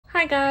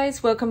Hi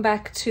guys, welcome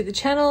back to the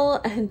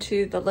channel and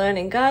to the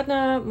Learning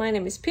Gardener. My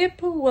name is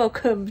Pip.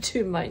 Welcome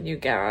to my new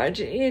garage.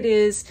 It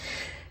is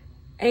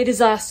a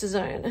disaster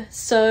zone.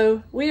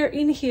 So we are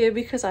in here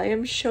because I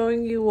am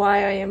showing you why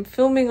I am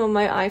filming on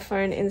my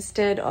iPhone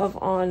instead of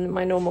on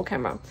my normal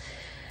camera.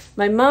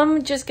 My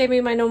mum just gave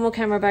me my normal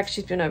camera back.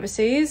 She's been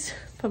overseas,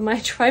 but my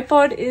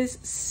tripod is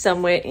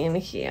somewhere in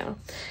here.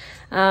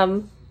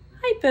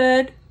 Hi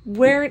bird,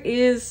 where it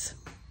is,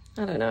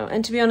 I don't know.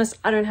 And to be honest,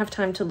 I don't have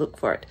time to look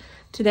for it.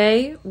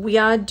 Today we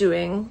are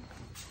doing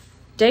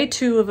day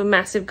 2 of a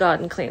massive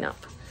garden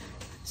cleanup.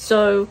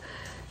 So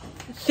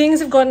things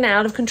have gotten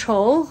out of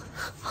control,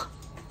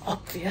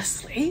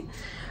 obviously,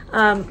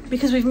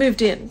 because we've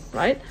moved in,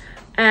 right?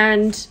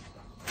 And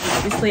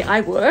obviously I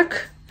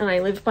work and I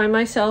live by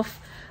myself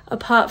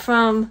apart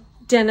from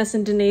Dennis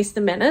and Denise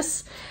the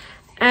menace.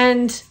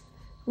 And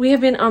we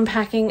have been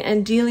unpacking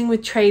and dealing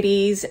with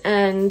tradies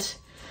and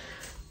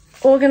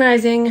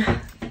organizing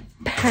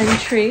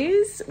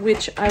pantries,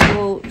 which I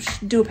will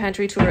do a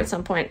pantry tour at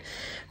some point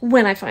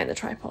when I find the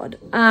tripod.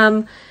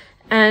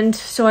 And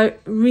so I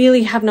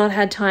really have not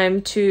had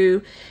time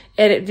to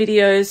edit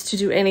videos, to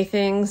do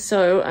anything.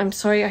 So I'm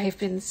sorry I have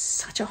been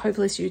such a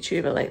hopeless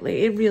YouTuber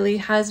lately. It really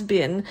has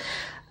been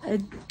a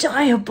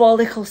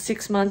diabolical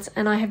 6 months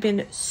and I have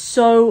been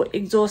so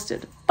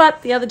exhausted.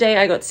 But the other day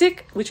I got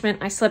sick, which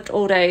meant I slept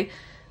all day.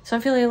 So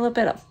I'm feeling a lot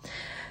better.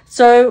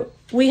 So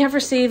we have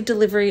received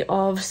delivery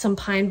of some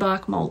pine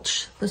bark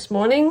mulch this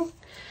morning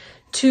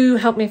to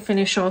help me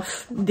finish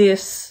off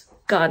this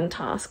garden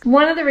task.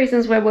 One of the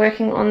reasons we're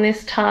working on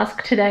this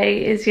task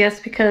today is, yes,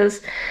 because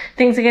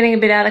things are getting a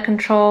bit out of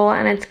control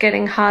and it's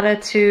getting harder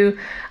to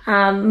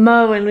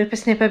mow and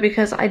whippersnipper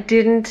because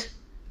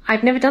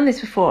I've never done this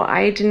before.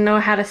 I didn't know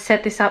how to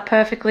set this up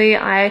perfectly.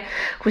 I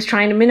was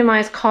trying to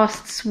minimize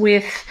costs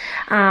with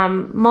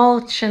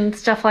mulch and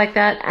stuff like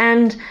that,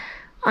 and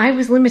I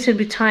was limited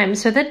with time.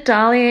 So that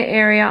dahlia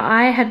area,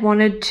 I had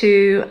wanted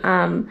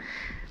to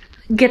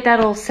get that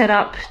all set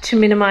up to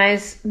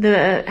minimize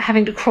the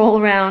having to crawl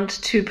around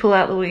to pull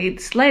out the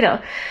weeds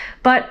later.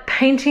 But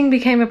painting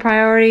became a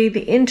priority.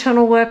 The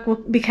internal work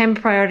became a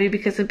priority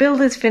because the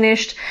build is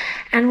finished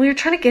and we were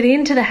trying to get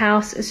into the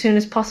house as soon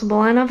as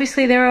possible. And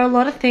obviously there are a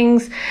lot of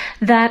things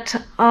that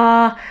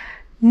are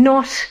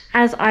not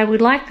as I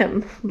would like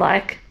them,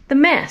 like the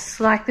mess,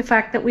 like the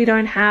fact that we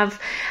don't have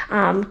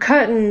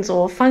curtains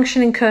or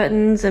functioning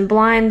curtains, and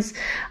blinds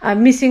are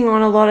missing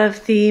on a lot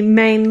of the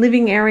main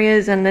living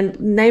areas, and the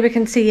neighbor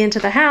can see into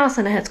the house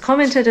and has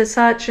commented as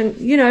such. And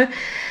you know,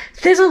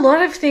 there's a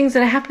lot of things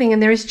that are happening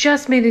and there is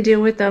just me to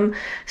deal with them.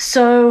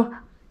 So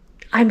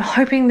I'm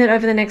hoping that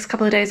over the next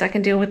couple of days I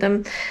can deal with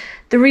them.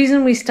 The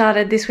reason we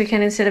started this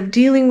weekend instead of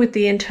dealing with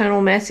the internal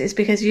mess is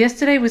because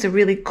yesterday was a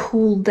really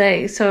cool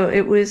day. So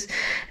it was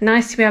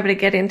nice to be able to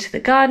get into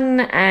the garden,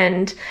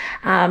 and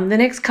the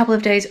next couple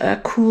of days are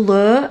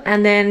cooler,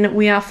 and then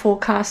we are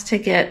forecast to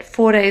get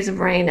 4 days of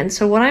rain. And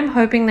so what I'm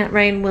hoping that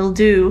rain will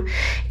do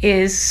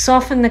is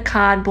soften the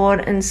cardboard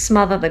and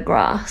smother the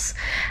grass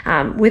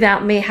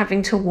without me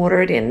having to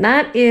water it in.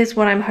 That is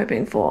what I'm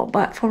hoping for.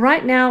 But for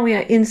right now, we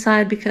are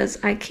inside because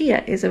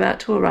IKEA is about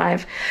to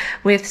arrive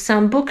with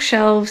some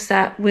bookshelves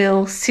that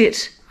will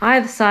sit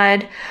either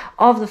side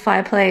of the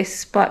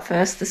fireplace, but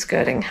first the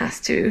skirting has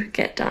to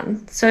get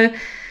done. So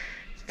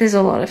there's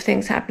a lot of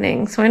things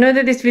happening. So I know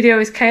that this video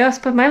is chaos,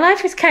 but my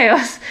life is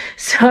chaos.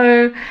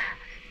 So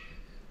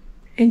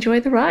enjoy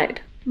the ride.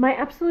 My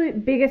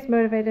absolute biggest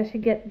motivator to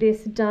get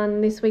this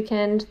done this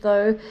weekend,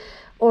 though,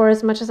 or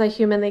as much as I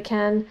humanly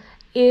can,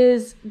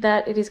 is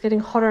that it is getting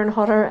hotter and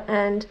hotter,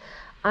 and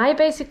I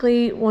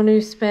basically want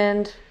to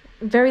spend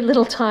very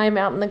little time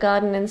out in the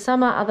garden in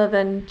summer other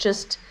than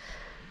just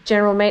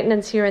general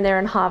maintenance here and there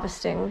and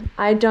harvesting.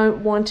 I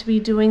don't want to be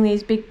doing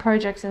these big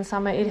projects in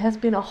summer. It has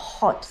been a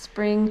hot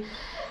spring.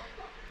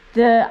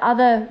 The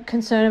other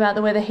concern about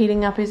the weather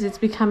heating up is it's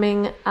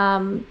becoming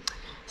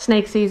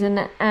snake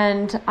season,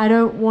 and I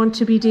don't want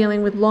to be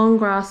dealing with long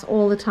grass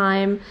all the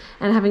time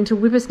and having to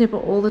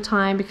whippersnipper all the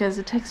time because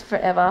it takes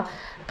forever.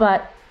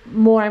 But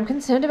more, I'm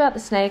concerned about the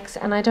snakes,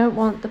 and I don't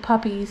want the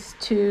puppies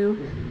to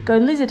go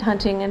lizard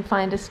hunting and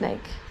find a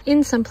snake.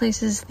 In some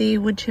places the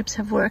wood chips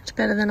have worked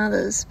better than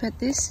others, but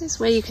this is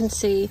where you can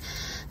see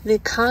the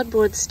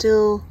cardboard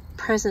still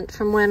present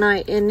from when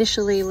I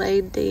initially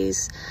laid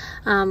these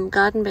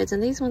garden beds,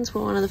 and these ones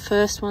were one of the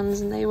first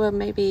ones, and they were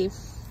maybe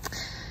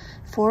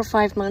 4 or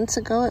 5 months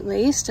ago at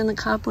least, and the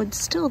cardboard's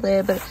still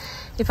there. But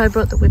if I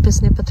brought the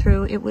whippersnipper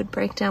through, it would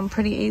break down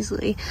pretty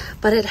easily.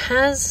 But it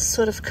has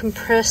sort of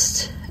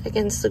compressed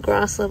against the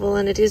grass level,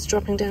 and it is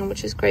dropping down,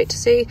 which is great to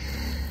see.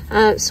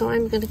 So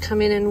I'm going to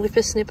come in and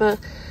whippersnipper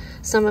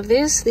some of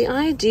this. The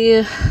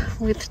idea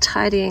with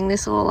tidying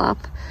this all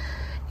up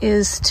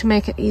is to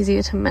make it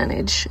easier to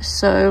manage.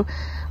 So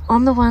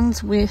on the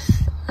ones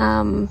with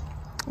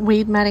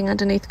weed matting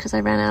underneath, because I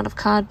ran out of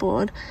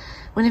cardboard,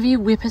 whenever you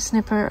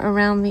whippersnipper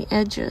around the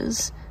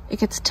edges, it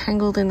gets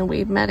tangled in the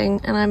weed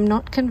matting, and I'm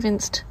not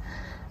convinced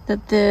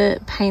that the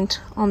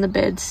paint on the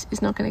beds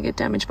is not going to get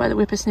damaged by the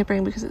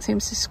whippersnippering because it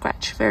seems to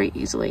scratch very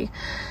easily.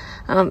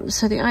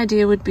 So the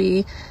idea would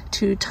be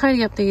to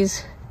tidy up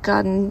these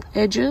garden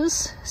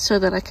edges so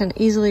that I can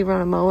easily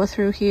run a mower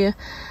through here,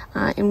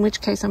 in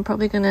which case I'm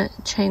probably going to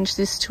change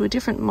this to a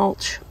different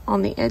mulch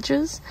on the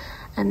edges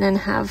and then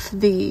have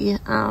the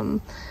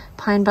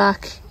pine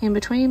bark in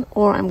between,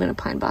 or I'm going to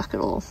pine bark it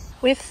all.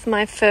 With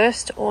my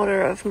first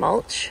order of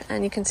mulch,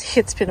 and you can see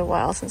it's been a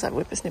while since I've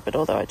whippersnippered,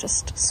 although I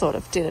just sort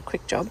of did a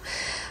quick job.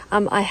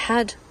 I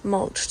had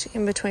mulched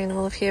in between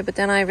all of here, but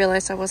then I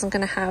realized I wasn't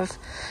going to have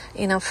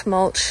enough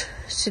mulch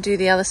to do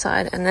the other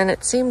side, and then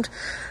it seemed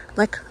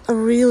like a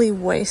really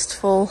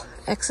wasteful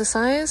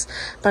exercise.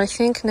 But I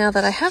think now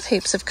that I have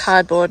heaps of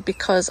cardboard,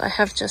 because I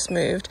have just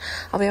moved,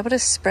 I'll be able to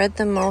spread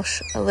the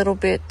mulch a little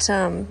bit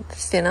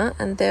thinner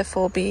and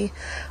therefore be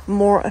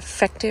more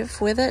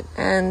effective with it.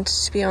 And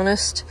to be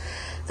honest,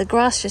 the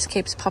grass just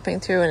keeps popping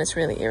through and it's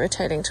really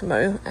irritating to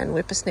mow and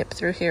whippersnip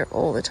through here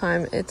all the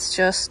time. It's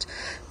just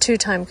too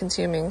time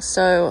consuming.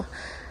 So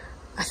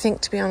I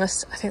think, to be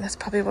honest, I think that's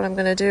probably what I'm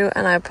going to do,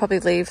 and I'll probably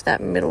leave that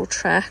middle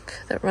track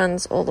that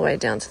runs all the way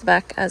down to the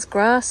back as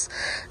grass.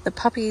 The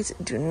puppies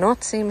do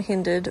not seem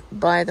hindered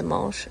by the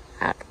mulch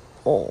at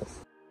all.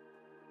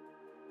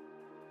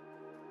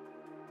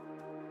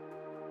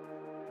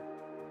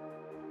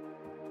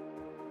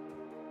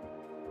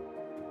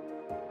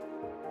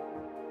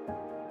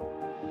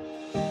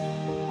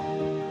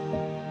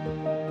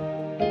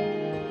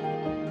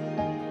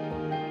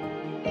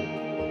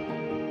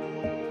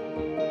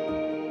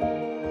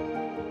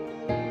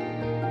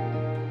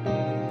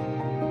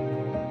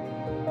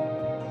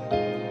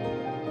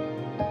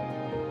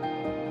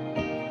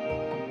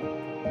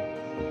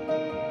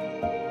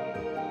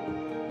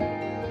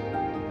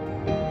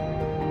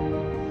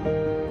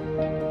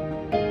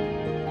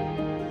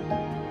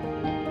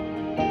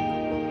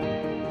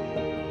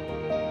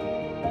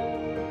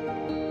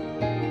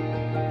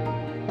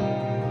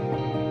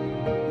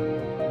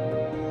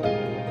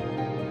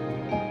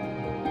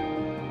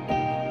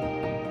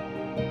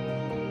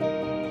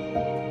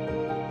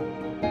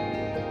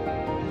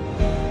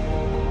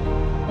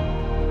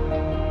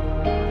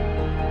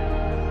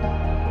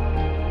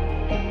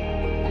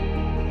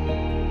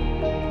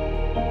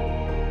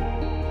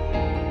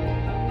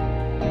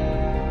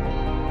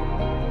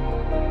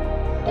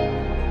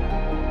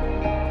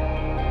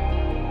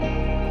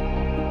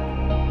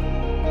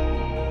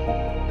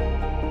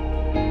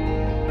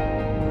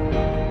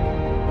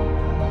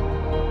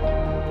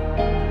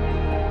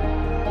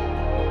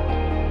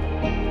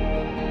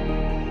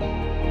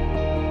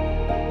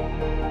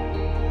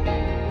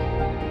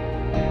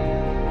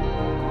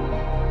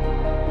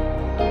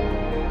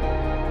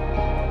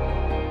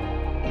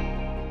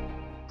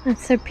 And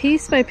so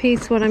piece by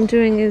piece what I'm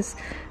doing is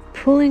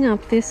pulling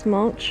up this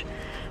mulch,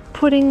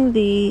 putting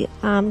the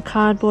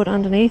cardboard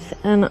underneath,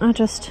 and I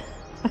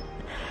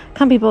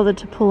can't be bothered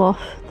to pull off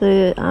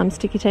the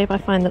sticky tape. I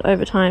find that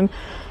over time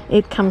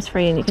it comes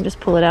free and you can just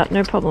pull it out,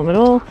 no problem at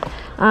all.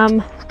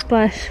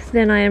 But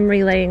then I am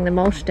relaying the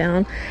mulch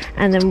down,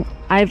 and then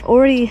I've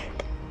already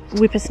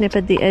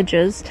whippersnippered the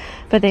edges,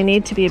 but they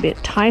need to be a bit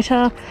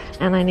tighter,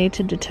 and I need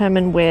to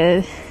determine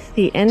where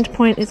the end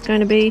point is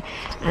going to be.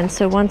 And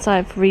so once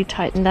I've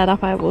retightened that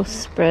up, I will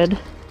spread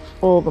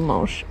all the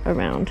mulch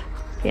around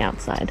the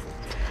outside.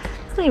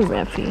 Hi,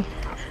 Reffy.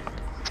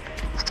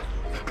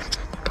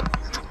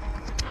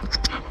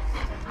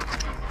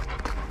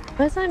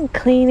 As I'm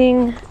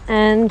cleaning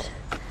and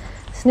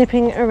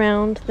snipping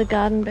around the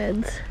garden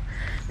beds,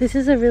 this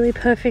is a really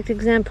perfect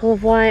example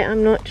of why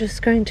I'm not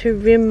just going to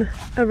rim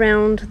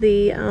around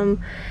the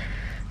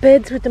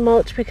beds with the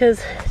mulch,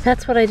 because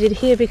that's what I did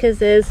here, because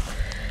there's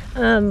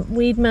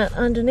weed mat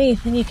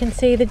underneath, and you can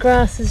see the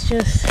grass is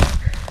just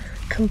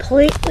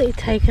completely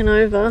taken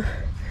over,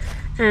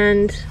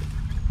 and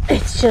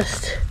it's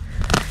just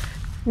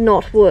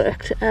not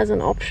worked as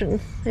an option.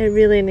 It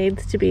really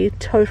needs to be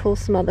total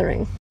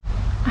smothering.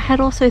 I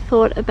had also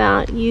thought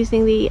about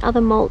using the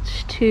other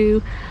mulch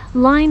to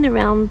line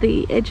around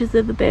the edges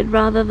of the bed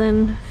rather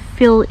than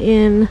fill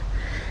in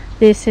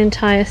this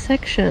entire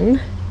section,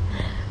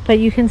 but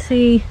you can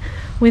see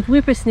with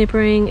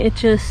whippersnippering it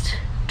just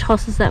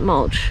tosses that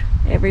mulch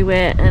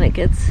everywhere and it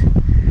gets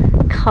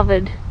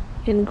covered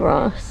in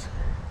grass.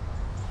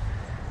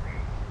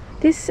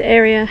 This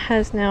area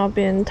has now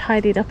been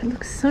tidied up. It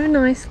looks so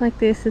nice like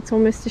this, it's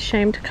almost a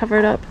shame to cover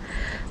it up,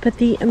 but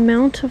the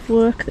amount of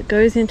work that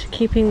goes into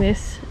keeping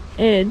this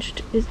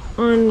edged is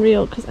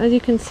unreal, because as you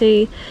can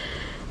see,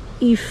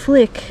 you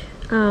flick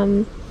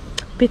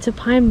bits of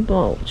pine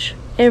mulch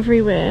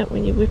everywhere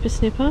when you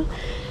whippersnipper,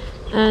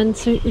 and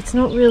so it's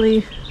not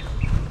really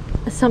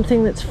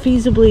something that's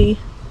feasibly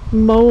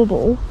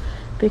mowable,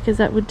 because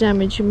that would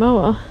damage your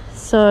mower.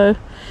 So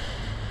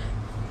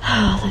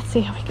let's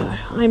see how we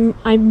go.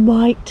 I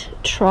might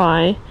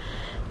try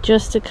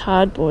just a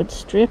cardboard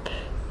strip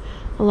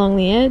along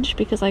the edge,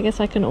 because I guess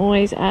I can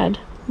always add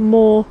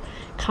more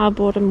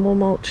cardboard and more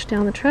mulch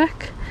down the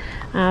track,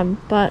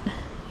 but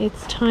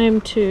it's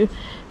time to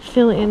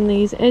fill in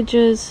these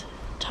edges,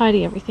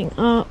 tidy everything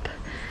up,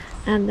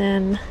 and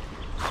then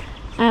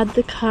add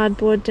the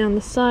cardboard down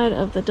the side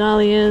of the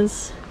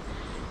dahlias,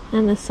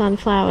 and the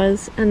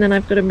sunflowers, and then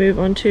I've got to move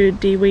on to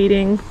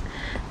de-weeding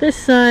this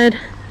side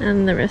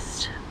and the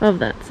rest of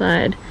that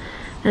side,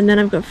 and then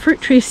I've got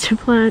fruit trees to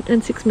plant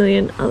and 6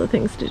 million other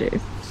things to do.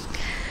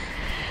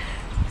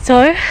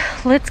 So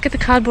let's get the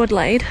cardboard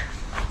laid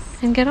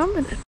and get on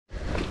with it.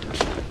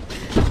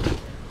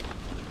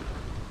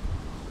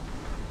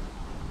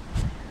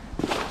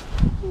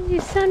 You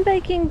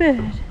sunbaking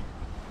bird.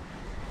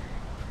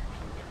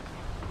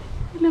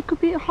 You look a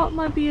bit hot,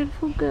 my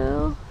beautiful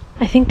girl.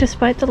 I think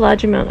despite the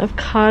large amount of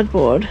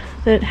cardboard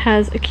that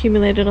has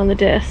accumulated on the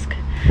desk,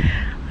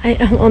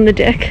 on the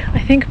deck, I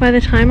think by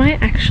the time I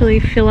actually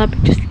fill up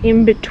just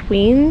in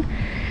between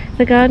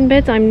the garden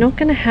beds, I'm not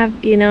going to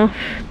have enough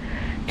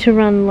to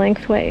run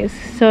lengthways.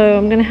 So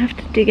I'm going to have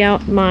to dig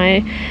out my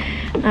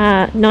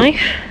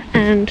knife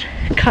and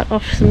cut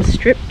off some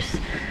strips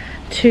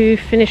to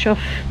finish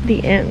off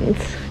the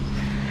ends.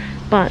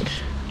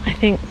 But I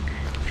think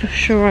for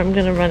sure I'm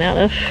going to run out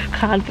of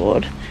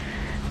cardboard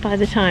by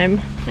the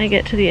time I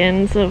get to the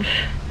ends of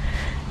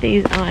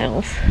these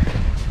aisles.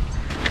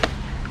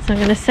 So I'm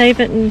going to save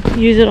it and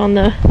use it on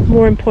the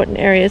more important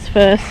areas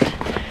first.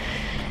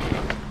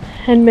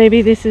 And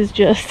maybe this is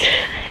just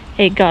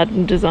a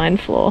garden design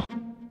flaw.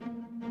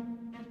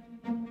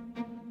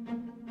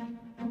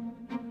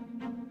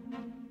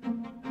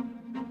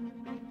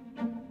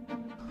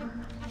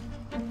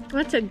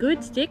 That's a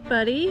good stick,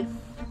 buddy.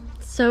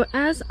 So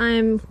as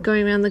I'm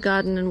going around the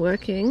garden and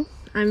working,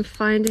 I'm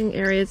finding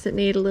areas that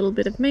need a little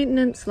bit of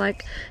maintenance,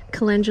 like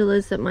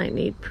calendulas that might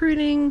need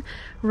pruning,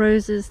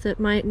 roses that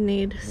might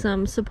need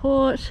some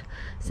support,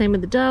 same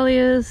with the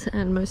dahlias,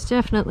 and most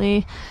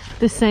definitely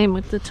the same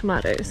with the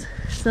tomatoes.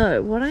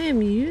 So what I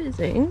am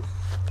using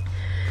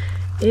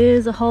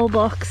is a whole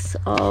box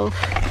of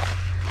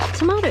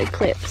tomato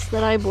clips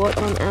that I bought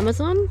on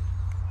Amazon.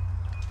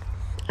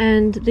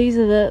 And these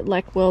are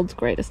the world's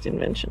greatest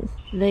invention.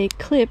 They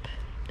clip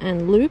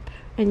and loop,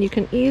 and you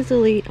can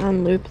easily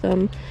unloop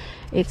them.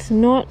 It's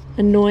not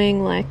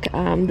annoying like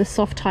the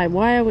soft tie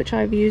wire, which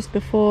I've used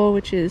before,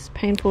 which is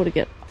painful to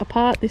get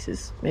apart. This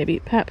is maybe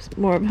perhaps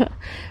more of a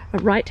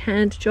right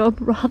hand job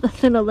rather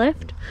than a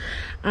left,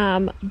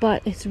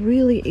 but it's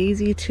really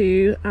easy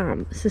to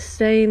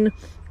sustain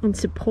and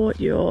support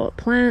your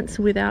plants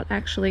without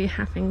actually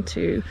having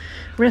to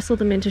wrestle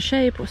them into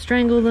shape or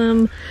strangle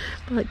them.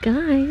 But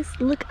guys,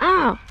 look,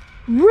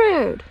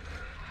 rude.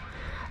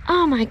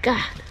 Oh my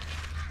god.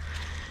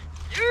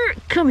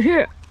 Come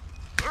here.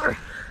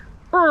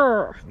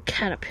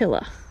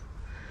 Caterpillar.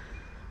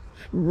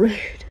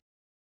 Rude.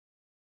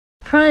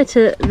 Prior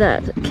to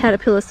that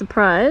caterpillar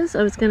surprise,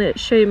 I was going to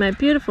show you my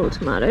beautiful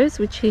tomatoes,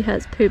 which he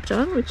has pooped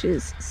on, which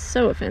is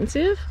so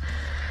offensive.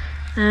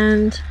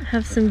 And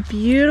have some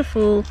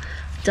beautiful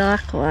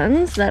dark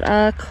ones that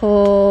are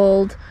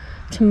called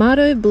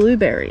tomato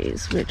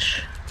blueberries,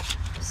 which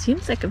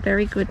seems like a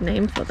very good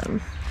name for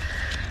them.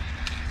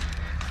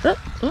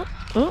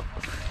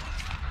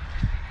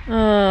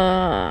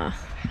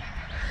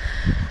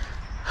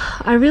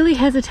 I really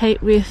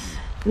hesitate with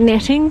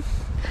netting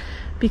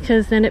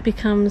because then it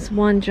becomes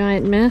one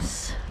giant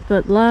mess.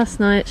 But last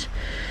night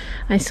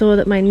I saw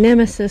that my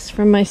nemesis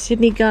from my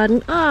Sydney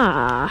garden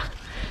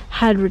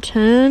had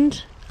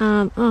returned.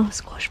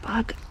 Squash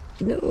bug.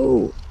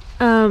 No.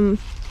 And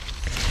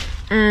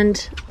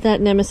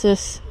that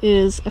nemesis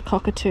is a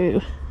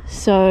cockatoo.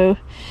 So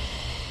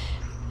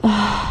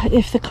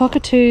if the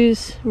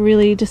cockatoos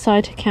really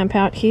decide to camp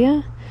out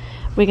here,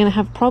 we're going to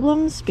have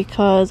problems,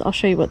 because I'll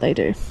show you what they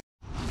do.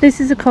 This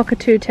is a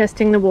cockatoo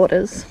testing the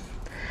waters.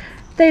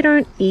 They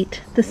don't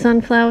eat the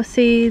sunflower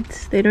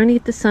seeds, they don't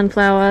eat the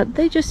sunflower,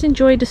 they just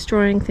enjoy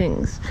destroying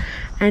things.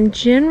 And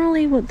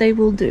generally what they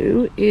will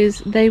do is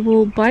they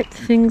will bite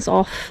things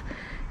off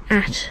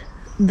at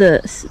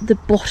the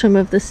bottom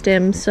of the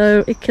stem,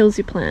 so it kills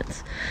your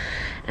plants.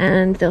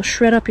 And they'll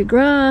shred up your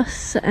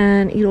grass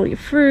and eat all your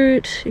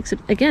fruit,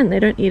 except again,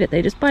 they don't eat it,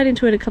 they just bite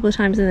into it a couple of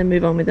times and then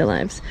move on with their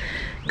lives.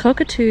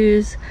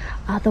 Cockatoos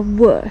are the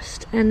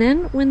worst. And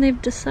then when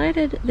they've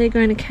decided they're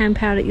going to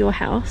camp out at your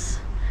house,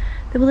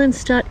 they will then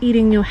start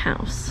eating your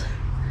house.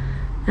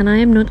 And I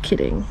am not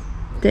kidding.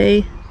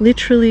 They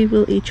literally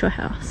will eat your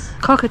house.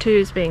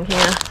 Cockatoos being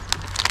here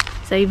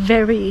is a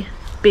very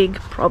big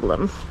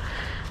problem.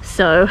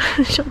 So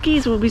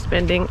Shockies will be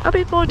spending a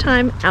bit more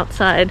time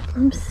outside.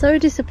 I'm so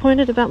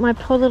disappointed about my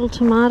poor little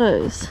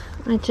tomatoes.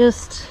 I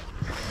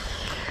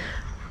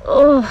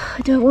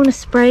don't want to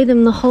spray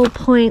them. The whole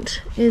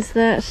point is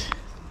that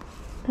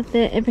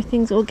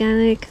everything's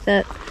organic,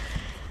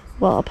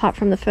 apart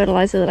from the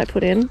fertilizer that I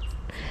put in.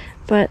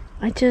 But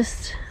I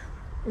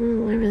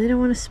really don't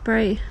want to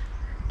spray.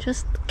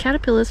 Just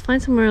caterpillars,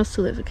 find somewhere else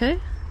to live, okay?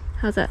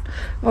 How's that?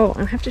 Oh,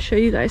 I have to show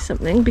you guys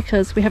something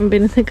because we haven't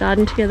been in the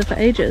garden together for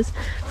ages.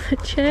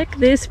 Check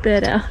this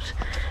bed out.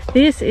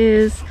 This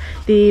is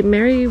the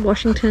Mary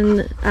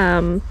Washington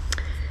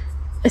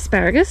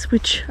asparagus,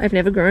 which I've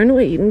never grown or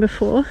eaten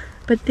before.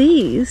 But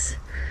these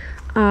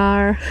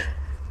are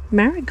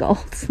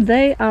marigolds.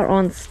 They are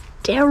on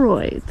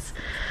steroids.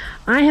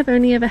 I have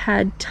only ever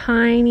had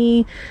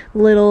tiny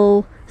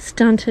little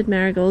stunted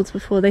marigolds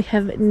before. They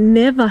have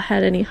never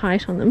had any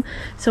height on them,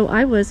 so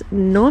I was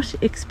not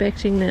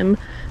expecting them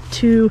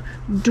to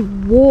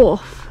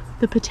dwarf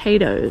the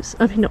potatoes.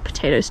 I mean, not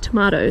potatoes,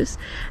 tomatoes.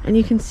 And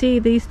you can see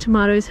these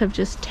tomatoes have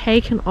just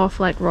taken off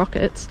like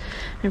rockets.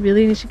 I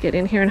really need to get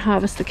in here and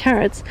harvest the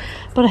carrots,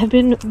 but I have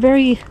been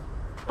very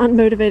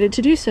unmotivated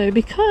to do so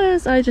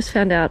because I just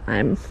found out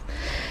I'm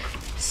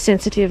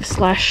sensitive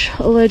 /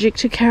 allergic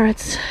to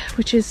carrots,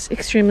 which is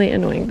extremely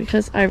annoying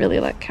because I really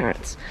like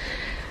carrots.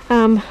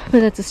 But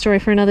that's a story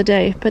for another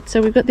day. But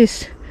so we've got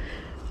this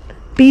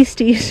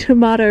beastie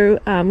tomato,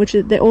 which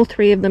is, they're all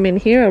three of them in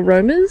here are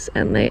Romas,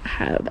 and they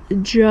have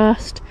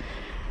just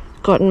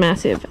gotten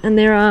massive. And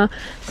there are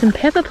some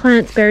pepper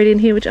plants buried in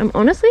here, which I'm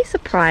honestly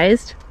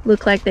surprised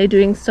look like they're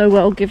doing so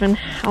well given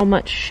how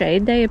much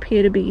shade they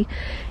appear to be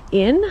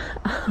in.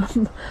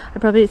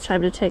 Probably it's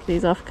time to take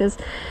these off because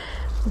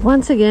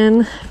once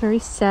again, very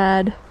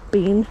sad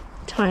bean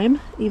time,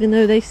 even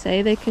though they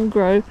say they can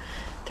grow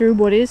through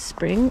what is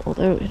spring,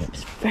 although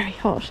it's very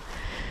hot,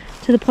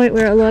 to the point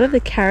where a lot of the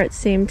carrots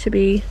seem to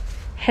be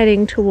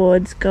heading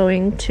towards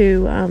going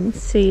to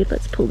seed.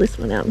 Let's pull this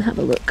one out and have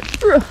a look.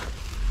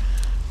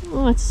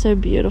 Oh, it's so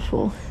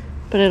beautiful,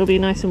 but it'll be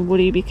nice and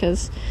woody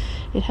because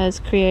it has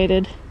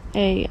created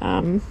a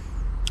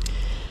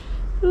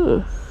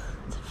ooh,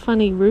 it's a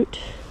funny root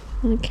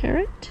on a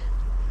carrot.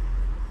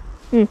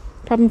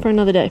 Problem for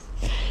another day.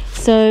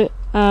 So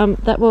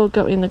that will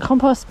go in the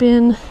compost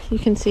bin. You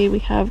can see we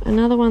have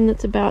another one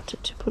that's about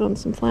to put on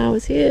some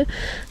flowers here.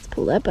 Let's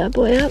pull that bad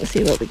boy out and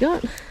see what we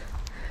got.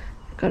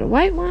 I've got a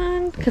white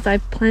one because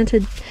I've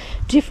planted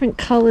different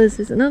colors.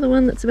 There's another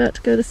one that's about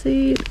to go to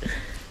seed.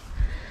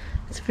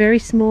 It's very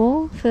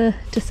small for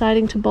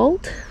deciding to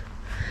bolt.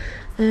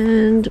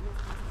 And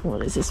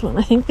what is this one?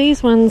 I think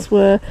these ones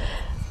were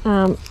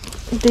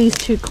these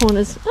two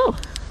corners. Oh,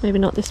 maybe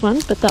not this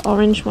one, but the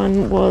orange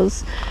one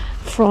was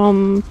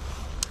from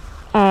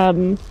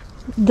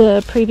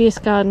the previous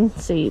garden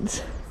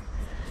seeds.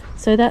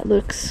 So that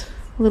looks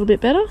a little bit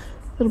better,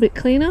 a little bit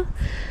cleaner.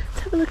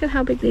 Let's have a look at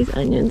how big these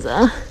onions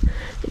are.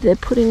 If they're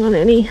putting on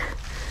any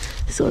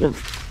sort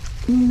of,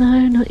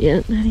 no, not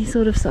yet, any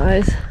sort of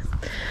size.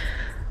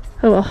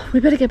 Oh well, we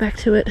better get back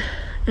to it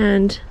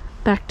and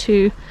back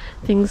to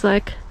things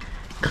like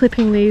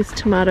clipping these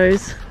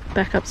tomatoes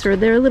back up so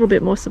they're a little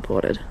bit more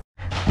supported.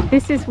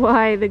 This is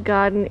why the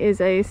garden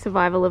is a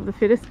survival of the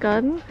fittest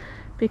garden,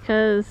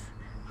 because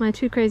my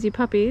two crazy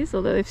puppies,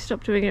 although they've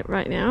stopped doing it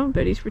right now,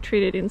 Birdie's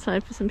retreated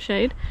inside for some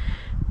shade,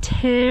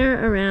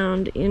 tear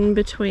around in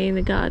between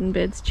the garden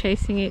beds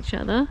chasing each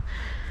other.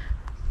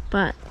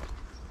 But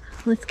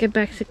let's get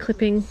back to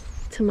clipping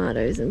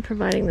tomatoes and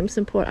providing them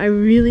support. I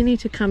really need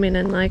to come in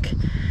and like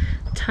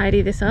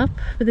tidy this up,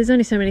 but there's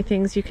only so many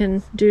things you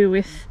can do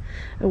with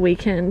a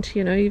weekend,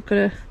 you know. You've got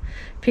to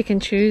pick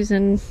and choose,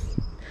 and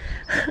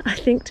I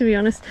think, to be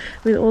honest,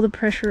 with all the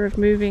pressure of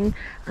moving,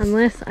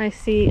 unless I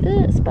see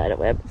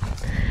spiderweb,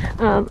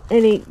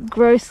 any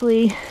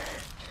grossly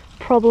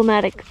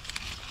problematic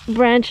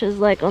branches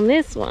like on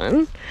this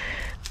one,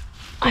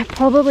 I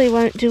probably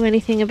won't do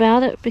anything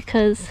about it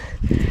because,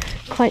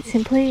 quite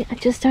simply, I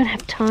just don't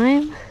have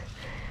time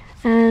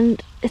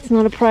and it's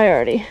not a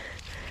priority.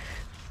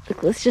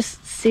 Look, let's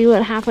just see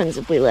what happens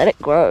if we let it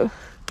grow.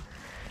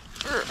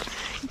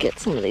 Get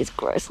some of these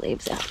gross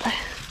leaves out there.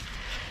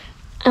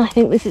 And I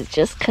think this is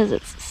just because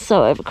it's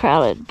so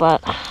overcrowded,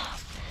 but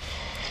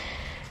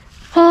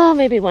oh,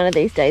 maybe one of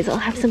these days I'll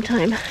have some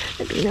time.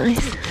 That'd be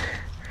nice.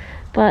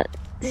 But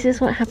this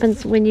is what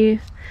happens when you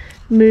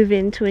move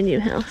into a new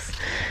house.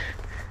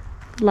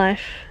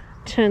 Life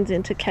turns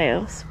into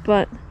chaos,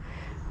 but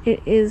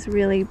it is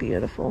really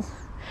beautiful.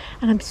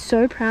 And I'm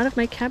so proud of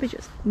my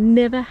cabbages.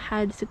 Never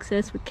had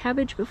success with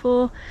cabbage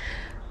before,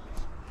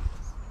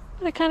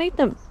 but I can't eat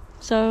them.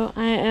 So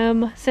I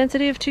am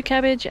sensitive to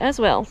cabbage as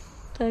well.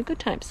 So good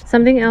times.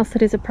 Something else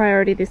that is a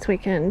priority this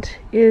weekend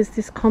is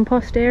this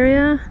compost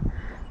area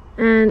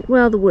and,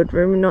 well, the wood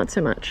room, not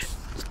so much.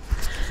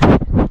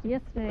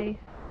 Yesterday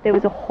there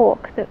was a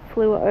hawk that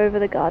flew over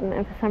the garden,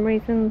 and for some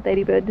reason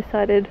Ladybird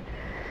decided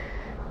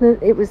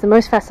that it was the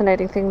most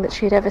fascinating thing that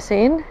she'd ever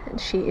seen, and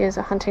she is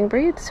a hunting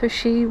breed, so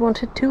she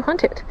wanted to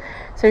hunt it.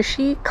 So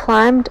she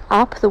climbed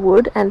up the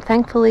wood, and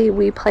thankfully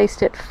we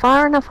placed it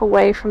far enough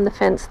away from the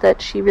fence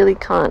that she really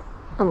can't,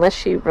 unless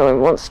she really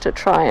wants to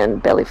try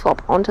and belly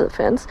flop onto the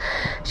fence,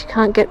 she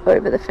can't get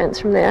over the fence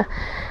from there.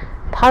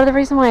 Part of the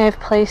reason why I've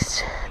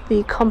placed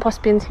the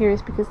compost bins here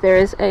is because there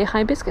is a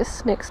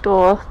hibiscus next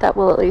door that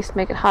will at least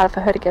make it harder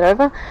for her to get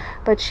over,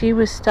 but she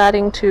was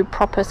starting to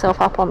prop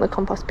herself up on the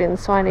compost bin,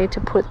 so I need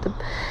to put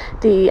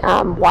the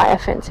wire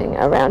fencing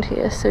around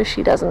here so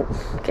she doesn't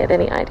get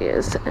any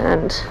ideas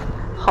and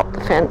hop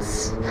the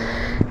fence,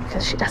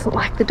 because she doesn't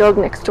like the dog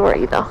next door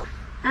either.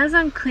 As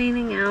I'm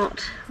cleaning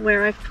out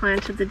where I've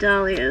planted the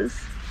dahlias,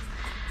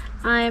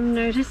 I'm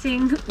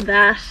noticing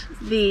that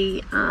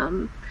the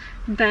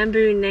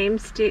bamboo name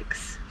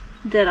sticks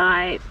that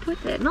I put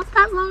there not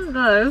that long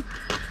ago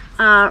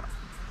are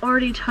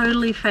already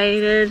totally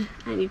faded,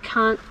 and you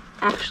can't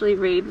actually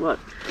read what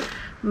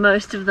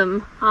most of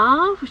them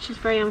are, which is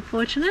very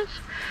unfortunate.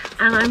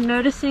 And I'm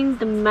noticing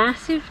the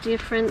massive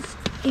difference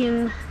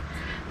in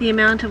the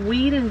amount of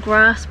weed and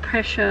grass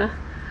pressure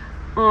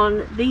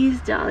on these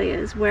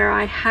dahlias where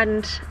I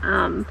hadn't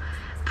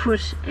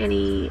put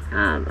any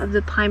of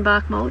the pine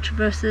bark mulch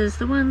versus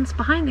the ones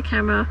behind the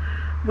camera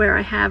where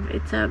I have.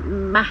 It's a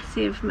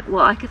massive,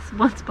 well, I guess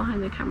one's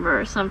behind the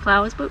camera are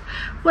sunflowers, but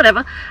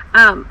whatever.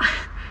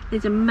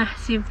 There's a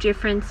massive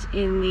difference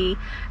in the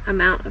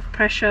amount of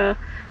pressure,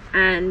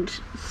 and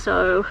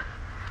so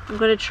I'm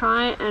going to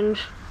try and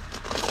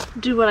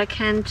do what I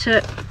can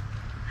to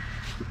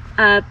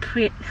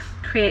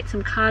create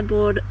some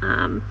cardboard.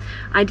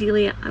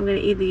 Ideally I'm going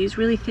to either use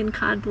really thin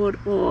cardboard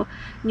or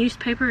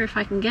newspaper if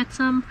I can get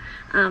some,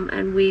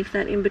 and weave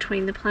that in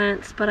between the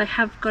plants. But I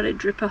have got a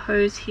dripper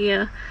hose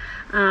here,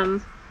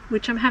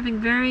 which I'm having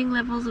varying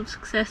levels of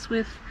success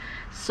with,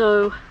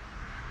 so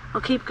I'll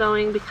keep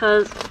going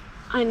because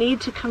I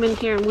need to come in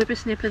here and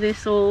whippersnipper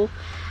this all,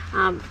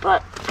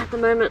 but at the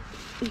moment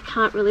you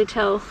can't really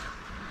tell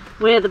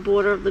where the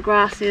border of the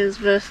grass is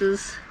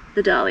versus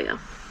the dahlia.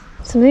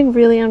 Something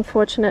really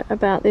unfortunate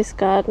about this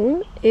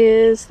garden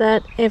is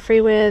that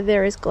everywhere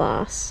there is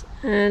glass,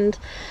 and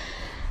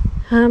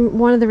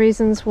one of the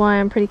reasons why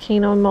I'm pretty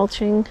keen on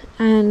mulching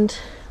and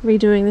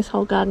redoing this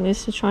whole garden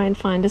is to try and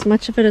find as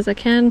much of it as I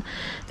can.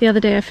 The other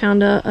day I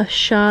found a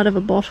shard of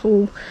a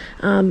bottle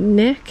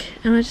neck,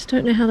 and I just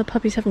don't know how the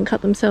puppies haven't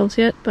cut themselves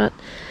yet, but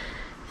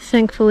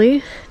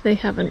thankfully they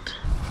haven't.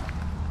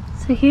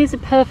 So here's a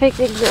perfect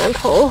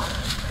example.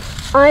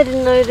 I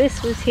didn't know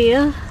this was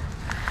here,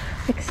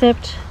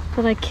 except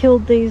that I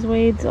killed these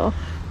weeds off.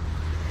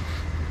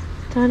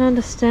 Don't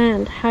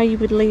understand how you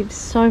would leave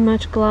so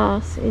much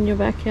glass in your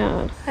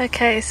backyard.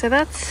 Okay, so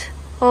that's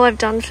all I've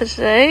done for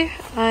today.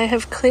 I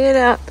have cleared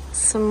out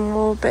some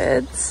more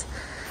beds,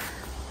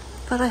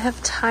 but I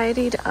have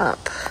tidied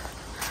up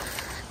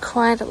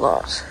quite a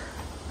lot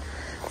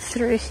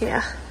through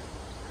here.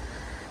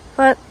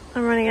 But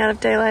I'm running out of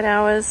daylight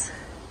hours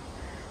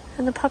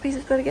and the puppies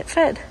have got to get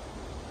fed.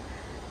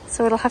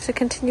 So it'll have to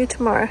continue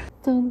tomorrow.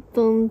 Dun,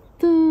 dun,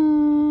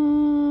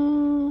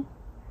 dun.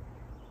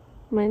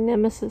 My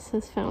nemesis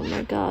has found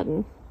my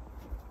garden.